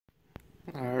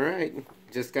Alright,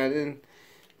 just got in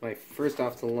my first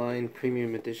off the line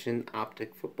premium edition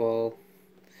Optic football.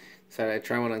 Decided I'd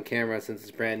try one on camera since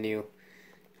it's brand new.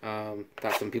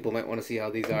 Thought some people might want to see how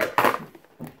these are.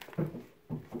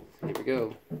 Here we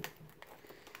go.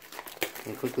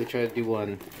 I'll quickly try to do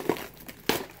one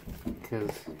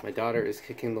because my daughter is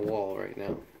kicking the wall right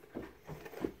now.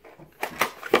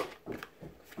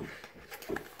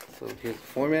 So here's the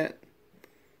format.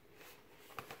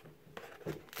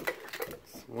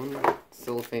 It's one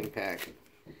cellophane pack.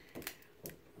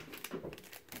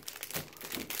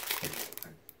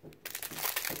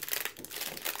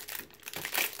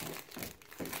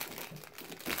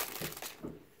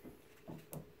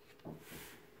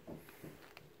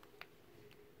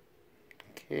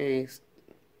 Okay,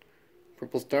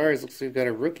 Purple Stars, looks like we've got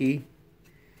a rookie.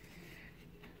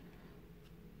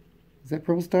 Is that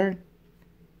Purple Star?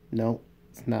 No,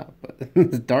 it's not, but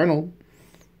it's Darnold.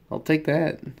 I'll take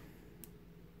that.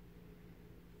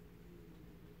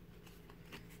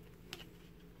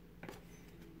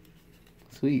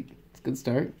 Sweet, it's a good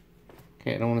start.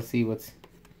 Okay, I don't want to see what's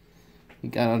you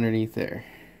got underneath there.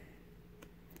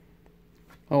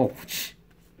 Oh,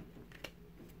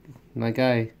 my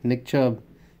guy, Nick Chubb.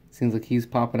 Seems like he's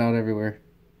popping out everywhere.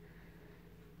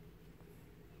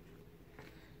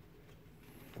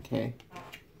 Okay.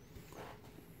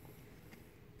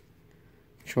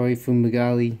 Troy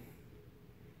Fumagalli.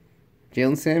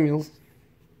 Jalen Samuels.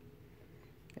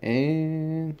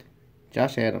 And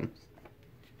Josh Adams.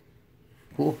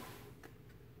 Cool.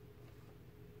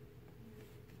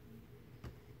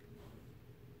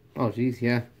 Oh, geez,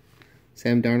 yeah.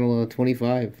 Sam Darnold,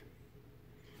 25.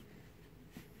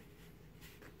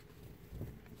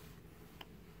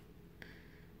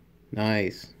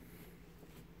 Nice.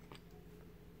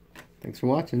 Thanks for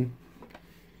watching.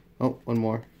 Oh, one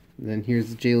more. And then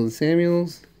here's Jalen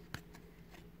Samuels.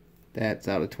 That's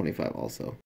out of 25 also.